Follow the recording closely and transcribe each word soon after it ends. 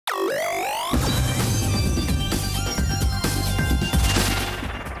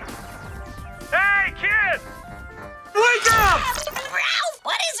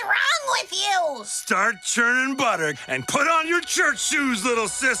Start churning butter and put on your church shoes, little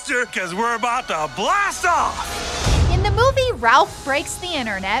sister, because we're about to blast off. In the movie Ralph Breaks the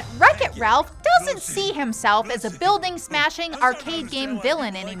Internet, Wreck-It Ralph doesn't see himself as a building-smashing arcade game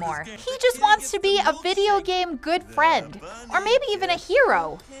villain anymore. He just wants to be a video game good friend, or maybe even a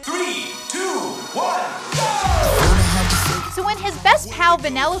hero. 3, 2, 1, go! So when his best pal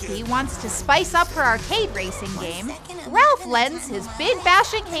Vanellope wants to spice up her arcade racing game, Ralph lends his big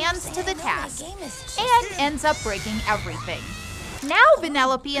bashing hands to the task and ends up breaking everything. Now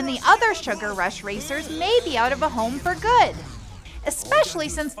Vanellope and the other Sugar Rush racers may be out of a home for good, especially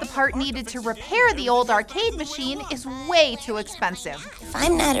since the part needed to repair the old arcade machine is way too expensive. If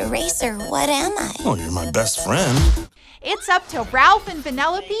I'm not a racer, what am I? Oh, you're my best friend. It's up to Ralph and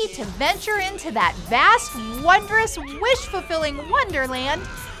Vanellope to venture into that vast, wondrous, wish-fulfilling wonderland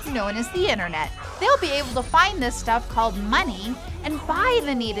known as the internet. They'll be able to find this stuff called money and buy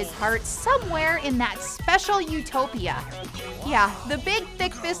the needed parts somewhere in that special utopia. Yeah, the big,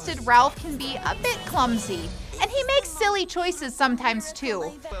 thick-fisted Ralph can be a bit clumsy, and he makes silly choices sometimes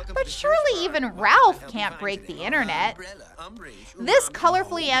too. But surely even Ralph can't break the internet. This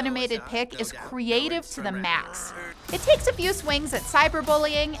colorfully animated pic is creative to the max. It takes a few swings at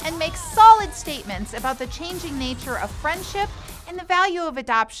cyberbullying and makes solid statements about the changing nature of friendship and the value of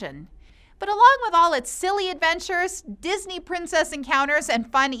adoption. But along with all its silly adventures, Disney princess encounters, and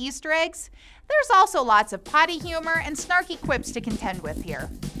fun Easter eggs, there's also lots of potty humor and snarky quips to contend with here.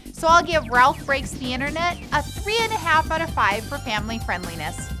 So I'll give Ralph Breaks the Internet a 3.5 out of 5 for family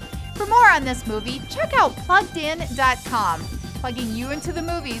friendliness. For more on this movie, check out PluggedIn.com. Plugging you into the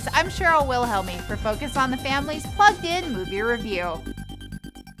movies, I'm Cheryl Wilhelmy for Focus on the Family's Plugged In Movie Review.